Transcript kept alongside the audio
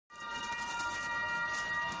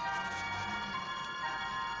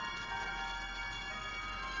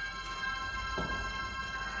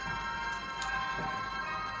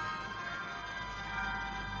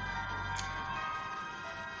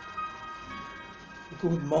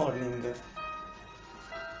Good morning,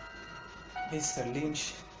 Mr.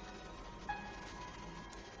 Lynch.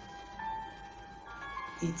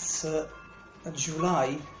 It's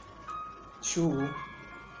July 2,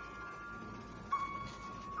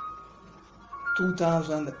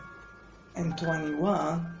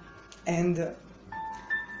 2021, and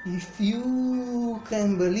if you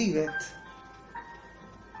can believe it,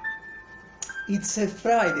 it's a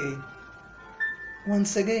Friday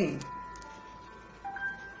once again.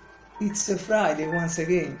 It's a Friday once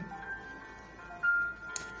again,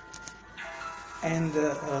 and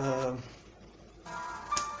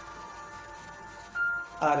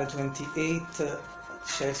are 28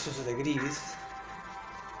 Celsius degrees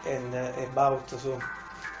and about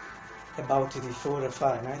 84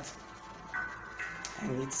 Fahrenheit,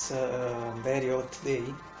 and it's a very hot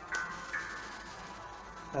day.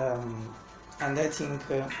 And I think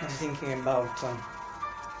I'm thinking about the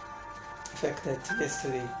fact that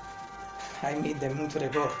yesterday I made the mood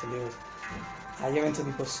report because I haven't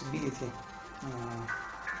the possibility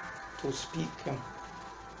to speak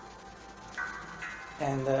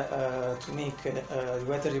and to make the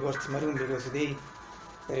weather report in my room, because today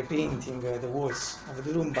they're painting the walls of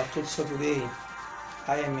the room, but also today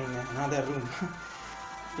I am in another room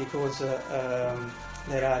because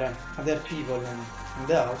there are other people in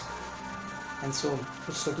the house, and so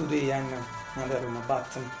also today I'm in another room.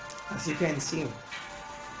 But as you can see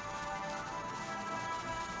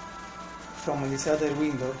from this other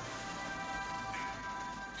window,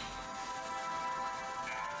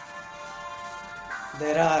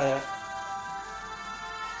 there are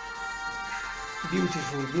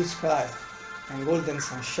beautiful blue sky and golden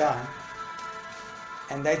sunshine,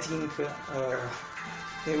 and I think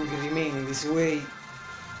they will remain in this way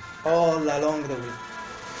all along the way.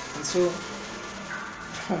 And so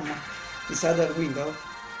from this other window,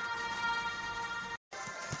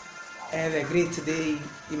 have a great day,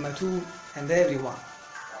 Imatu and everyone.